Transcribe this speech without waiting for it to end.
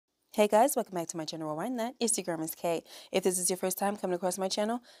Hey guys, welcome back to my channel. Rewind that. It's your girl, Miss K. If this is your first time coming across my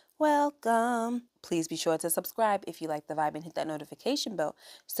channel, welcome. Please be sure to subscribe if you like the vibe and hit that notification bell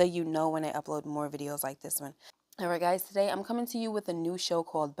so you know when I upload more videos like this one. Alright guys, today I'm coming to you with a new show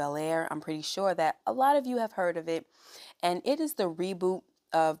called Bel Air. I'm pretty sure that a lot of you have heard of it, and it is the reboot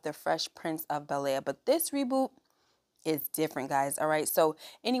of The Fresh Prince of Bel Air. But this reboot is different, guys. All right, so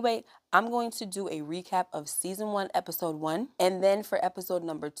anyway, I'm going to do a recap of season 1 episode 1, and then for episode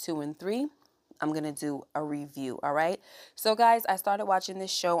number 2 and 3 I'm gonna do a review. All right, so guys, I started watching this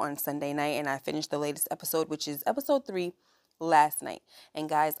show on Sunday night and I finished the latest episode, which is episode 3, last night. And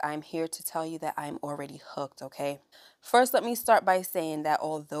guys, I'm here to tell you that I'm already hooked. Okay, first let me start by saying that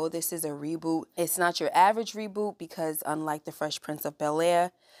although this is a reboot, it's not your average reboot, because unlike The Fresh Prince of Bel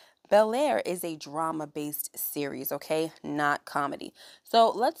Air, Bel Air is a drama-based series, okay? Not comedy. So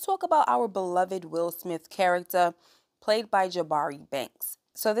let's talk about our beloved Will Smith character, played by Jabari Banks.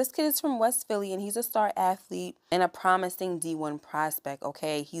 So this kid is from West Philly, and he's a star athlete and a promising D1 prospect,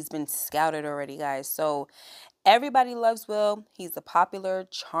 okay? He's been scouted already, guys. So everybody loves Will. He's a popular,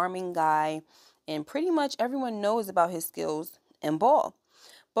 charming guy, and pretty much everyone knows about his skills in ball.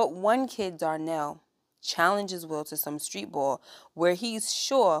 But one kid, Darnell, challenges Will to some street ball where he's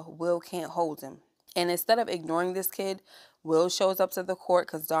sure Will can't hold him. And instead of ignoring this kid, Will shows up to the court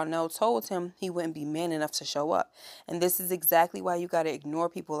because Darnell told him he wouldn't be man enough to show up. And this is exactly why you got to ignore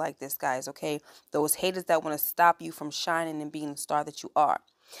people like this, guys, okay? Those haters that want to stop you from shining and being the star that you are.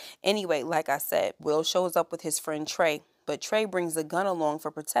 Anyway, like I said, Will shows up with his friend Trey, but Trey brings a gun along for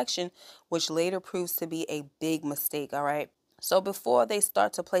protection, which later proves to be a big mistake, all right? So before they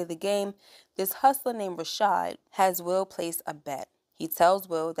start to play the game, this hustler named Rashad has Will place a bet. He tells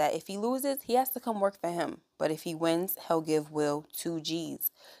Will that if he loses, he has to come work for him. But if he wins, he'll give Will 2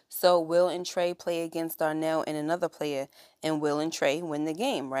 G's. So Will and Trey play against Darnell and another player, and Will and Trey win the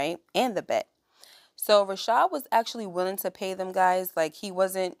game, right? And the bet. So Rashad was actually willing to pay them, guys. Like, he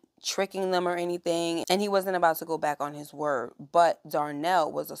wasn't tricking them or anything, and he wasn't about to go back on his word. But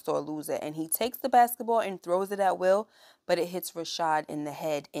Darnell was a sore loser, and he takes the basketball and throws it at Will, but it hits Rashad in the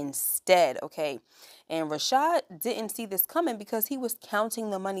head instead, okay? And Rashad didn't see this coming because he was counting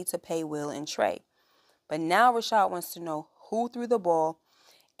the money to pay Will and Trey. But now Rashad wants to know who threw the ball,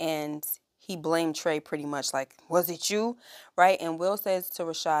 and he blamed Trey pretty much, like, was it you, right? And Will says to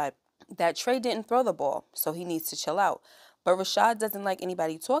Rashad that Trey didn't throw the ball, so he needs to chill out. But Rashad doesn't like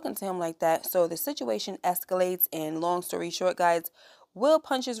anybody talking to him like that, so the situation escalates, and long story short, guys, Will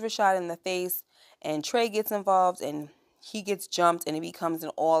punches Rashad in the face, and Trey gets involved, and he gets jumped, and it becomes an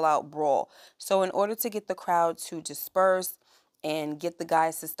all-out brawl. So in order to get the crowd to disperse and get the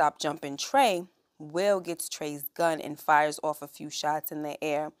guys to stop jumping Trey, Will gets Trey's gun and fires off a few shots in the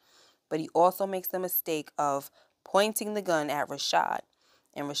air. But he also makes the mistake of pointing the gun at Rashad.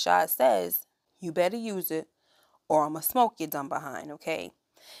 And Rashad says, "You better use it or I'm going to smoke you dumb behind, okay?"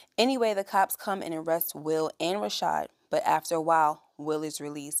 Anyway, the cops come and arrest Will and Rashad, but after a while, Will is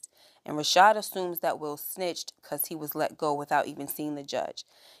released. And Rashad assumes that Will snitched because he was let go without even seeing the judge.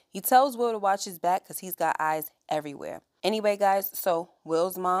 He tells Will to watch his back because he's got eyes everywhere. Anyway, guys, so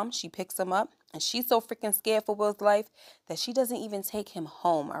Will's mom, she picks him up, and she's so freaking scared for Will's life that she doesn't even take him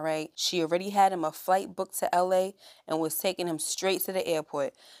home, all right? She already had him a flight booked to LA and was taking him straight to the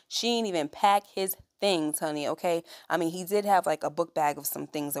airport. She ain't even pack his things, honey, okay? I mean, he did have like a book bag of some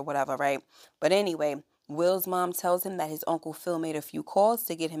things or whatever, right? But anyway, Will's mom tells him that his Uncle Phil made a few calls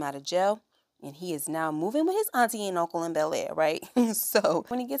to get him out of jail, and he is now moving with his auntie and uncle in Bel Air, right? So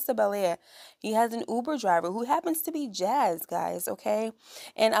when he gets to Bel Air, he has an Uber driver who happens to be Jazz, guys, okay?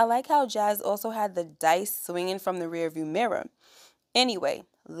 And I like how Jazz also had the dice swinging from the rearview mirror. Anyway,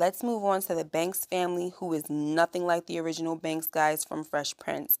 let's move on to the Banks family, who is nothing like the original Banks guys from Fresh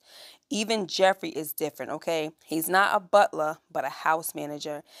Prince. Even Jeffrey is different, okay? He's not a butler, but a house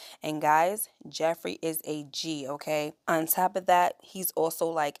manager. And guys, Jeffrey is a G, okay? On top of that, he's also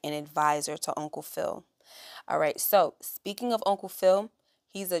like an advisor to Uncle Phil. All right, so speaking of Uncle Phil,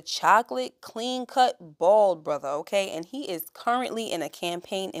 he's a chocolate, clean-cut, bald brother, okay? And he is currently in a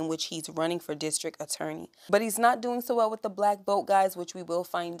campaign in which he's running for district attorney. But he's not doing so well with the black vote, guys, which we will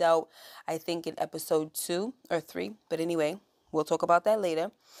find out, I think, in episode 2 or 3. But anyway, we'll talk about that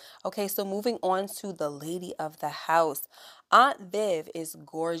later. Okay, so moving on to the lady of the house. Aunt Viv is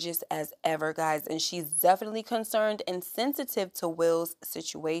gorgeous as ever, guys, and she's definitely concerned and sensitive to Will's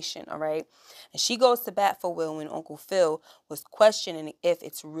situation, all right? And she goes to bat for Will when Uncle Phil was questioning if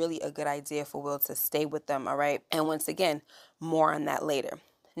it's really a good idea for Will to stay with them, all right? And once again, more on that later.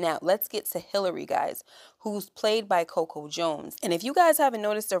 Now, let's get to Hillary, guys, who's played by Coco Jones. And if you guys haven't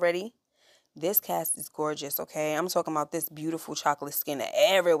noticed already, This cast is gorgeous, okay? I'm talking about this beautiful chocolate skin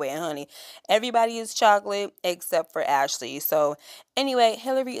everywhere, honey. Everybody is chocolate except for Ashley. So anyway,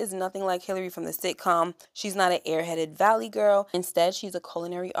 Hillary is nothing like Hillary from the sitcom. She's not an airheaded valley girl. Instead, she's a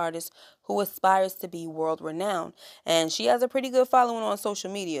culinary artist who aspires to be world renowned. And she has a pretty good following on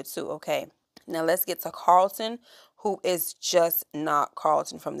social media too, okay? Now let's get to Carlton, who is just not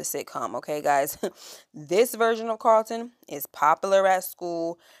Carlton from the sitcom, okay, guys? This version of Carlton is popular at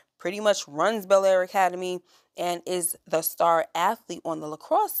school, pretty much runs Bel Air Academy, and is the star athlete on the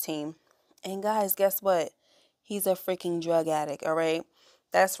lacrosse team. And guys, guess what? He's a freaking drug addict, all right?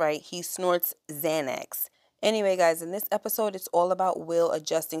 That's right, he snorts Xanax. Anyway, guys, in this episode, it's all about Will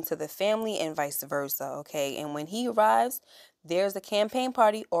adjusting to the family and vice versa, okay? And when he arrives, there's a campaign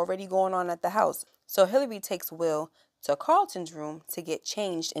party already going on at the house. So Hillary takes Will to Carlton's room to get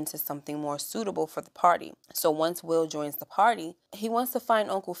changed into something more suitable for the party. So once Will joins the party, he wants to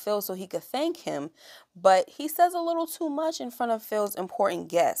find Uncle Phil so he could thank him, but he says a little too much in front of Phil's important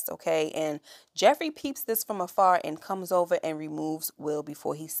guest, okay? And Jeffrey peeps this from afar and comes over and removes Will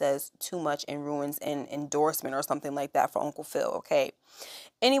before he says too much and ruins an endorsement or something like that for Uncle Phil, okay?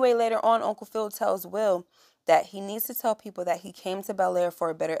 Anyway, later on, Uncle Phil tells Will that he needs to tell people that he came to Bel Air for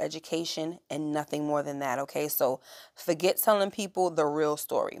a better education and nothing more than that, okay? So forget telling people the real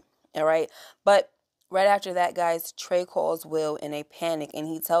story, all right? But right after that, guys, Trey calls Will in a panic, and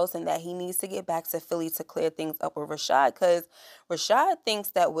he tells him that he needs to get back to Philly to clear things up with Rashad because Rashad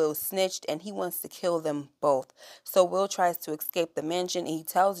thinks that Will snitched and he wants to kill them both. So Will tries to escape the mansion, and he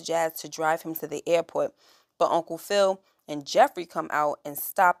tells Jazz to drive him to the airport. But Uncle Phil and Jeffrey come out and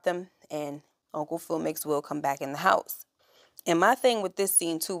stop them, and Uncle Phil makes Will come back in the house. And my thing with this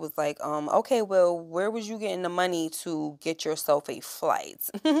scene too was like, okay, Will, where was you getting the money to get yourself a flight?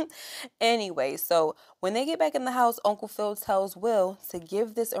 Anyway, so when they get back in the house, Uncle Phil tells Will to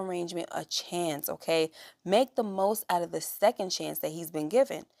give this arrangement a chance, okay? Make the most out of the second chance that he's been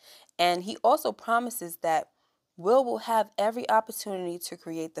given. And he also promises that Will have every opportunity to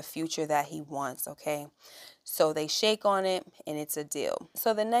create the future that he wants, okay? So they shake on it, and it's a deal.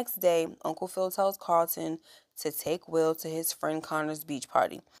 So the next day, Uncle Phil tells Carlton to take Will to his friend Connor's beach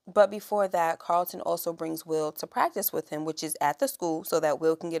party. But before that, Carlton also brings Will to practice with him, which is at the school, so that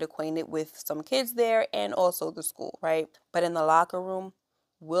Will can get acquainted with some kids there and also the school, right? But in the locker room,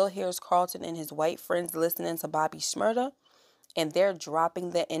 Will hears Carlton and his white friends listening to Bobby Shmurda, and they're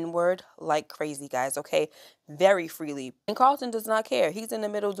dropping the N-word like crazy, guys, okay? Very freely. And Carlton does not care. He's in the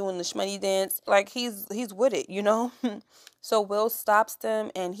middle doing the shmoney dance. Like, he's with it, you know? So Will stops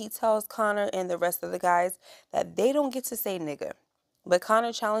them, and he tells Connor and the rest of the guys that they don't get to say nigga. But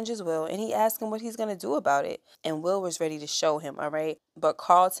Connor challenges Will, and he asks him what he's going to do about it. And Will was ready to show him, all right? But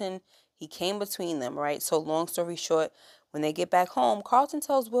Carlton, he came between them, right? So long story short, when they get back home, Carlton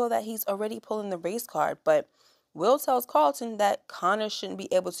tells Will that he's already pulling the race card, but Will tells Carlton that Connor shouldn't be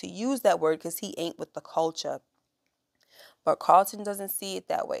able to use that word because he ain't with the culture. But Carlton doesn't see it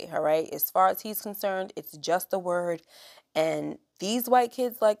that way, all right? As far as he's concerned, it's just a word. And these white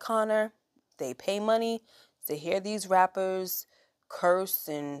kids like Connor, they pay money to hear these rappers curse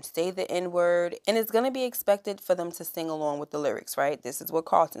and say the N-word. And it's going to be expected for them to sing along with the lyrics, right? This is what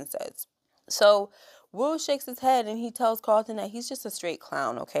Carlton says. So Will shakes his head and he tells Carlton that he's just a straight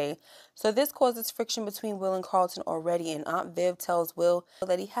clown, okay? So this causes friction between Will and Carlton already, and Aunt Viv tells Will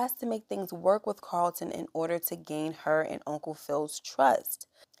that he has to make things work with Carlton in order to gain her and Uncle Phil's trust.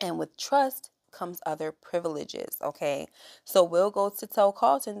 And with trust comes other privileges, okay? So Will goes to tell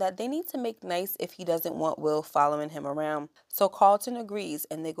Carlton that they need to make nice if he doesn't want Will following him around. So Carlton agrees,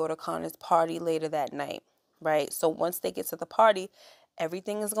 and they go to Connor's party later that night, right? So once they get to the party,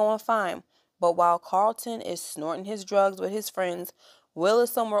 everything is going fine. But while Carlton is snorting his drugs with his friends, Will is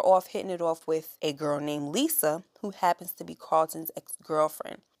somewhere off hitting it off with a girl named Lisa, who happens to be Carlton's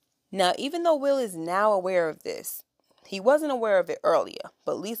ex-girlfriend. Now, even though Will is now aware of this, he wasn't aware of it earlier,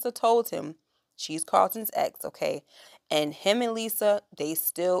 but Lisa told him she's Carlton's ex, okay? And him and Lisa, they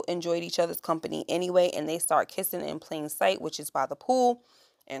still enjoyed each other's company anyway, and they start kissing in plain sight, which is by the pool.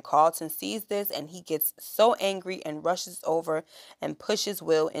 And Carlton sees this, and he gets so angry and rushes over and pushes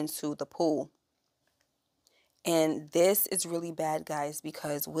Will into the pool. And this is really bad, guys,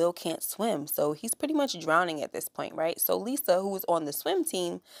 because Will can't swim. So he's pretty much drowning at this point, right? So Lisa, who is on the swim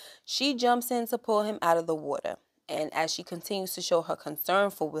team, she jumps in to pull him out of the water. And as she continues to show her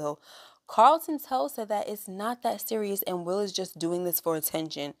concern for Will, Carlton tells her that it's not that serious and Will is just doing this for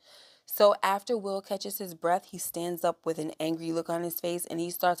attention. So after Will catches his breath, he stands up with an angry look on his face and he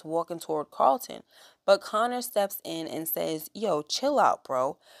starts walking toward Carlton. But Connor steps in and says, yo, chill out,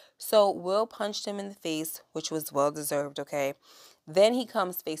 bro. So Will punched him in the face, which was well deserved, okay? Then he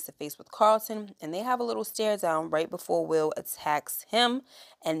comes face to face with Carlton, and they have a little stare down right before Will attacks him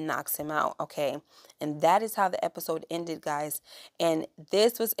and knocks him out, okay? And that is how the episode ended, guys. And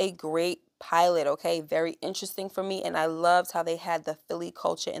this was a great pilot, okay? Very interesting for me, and I loved how they had the Philly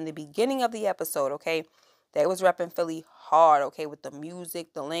culture in the beginning of the episode, okay? They was repping Philly hard, okay, with the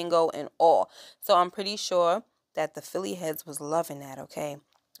music, the lingo, and all. So I'm pretty sure that the Philly heads was loving that, okay?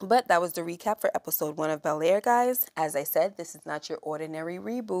 But that was the recap for episode 1 of Bel Air, guys. As I said, this is not your ordinary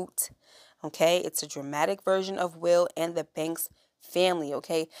reboot, okay? It's a dramatic version of Will and the Banks family,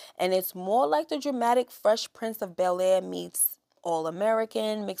 okay? And it's more like the dramatic Fresh Prince of Bel Air meets All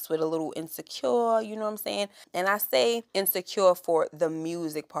American mixed with a little Insecure, you know what I'm saying? And I say Insecure for the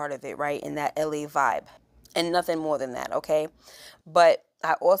music part of it, right? In that LA vibe. And nothing more than that, okay? But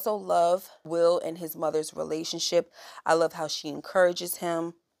I also love Will and his mother's relationship. I love how she encourages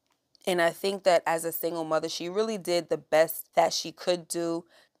him. And I think that as a single mother, she really did the best that she could do.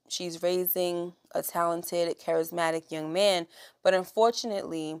 She's raising a talented, charismatic young man, but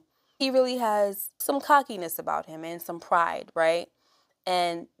unfortunately, he really has some cockiness about him and some pride, right?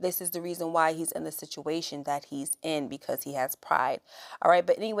 And this is the reason why he's in the situation that he's in, because he has pride. All right.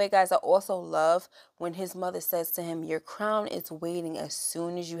 But anyway, guys, I also love when his mother says to him, your crown is waiting as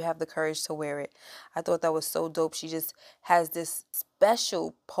soon as you have the courage to wear it. I thought that was so dope. She just has this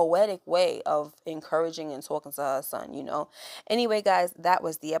special poetic way of encouraging and talking to her son, you know. Anyway, guys, that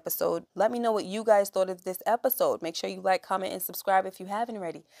was the episode. Let me know what you guys thought of this episode. Make sure you like, comment, and subscribe if you haven't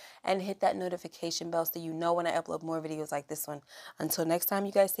already. And hit that notification bell so you know when I upload more videos like this one. Until next time,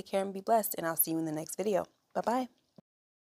 you guys take care and be blessed, and I'll see you in the next video. Bye-bye.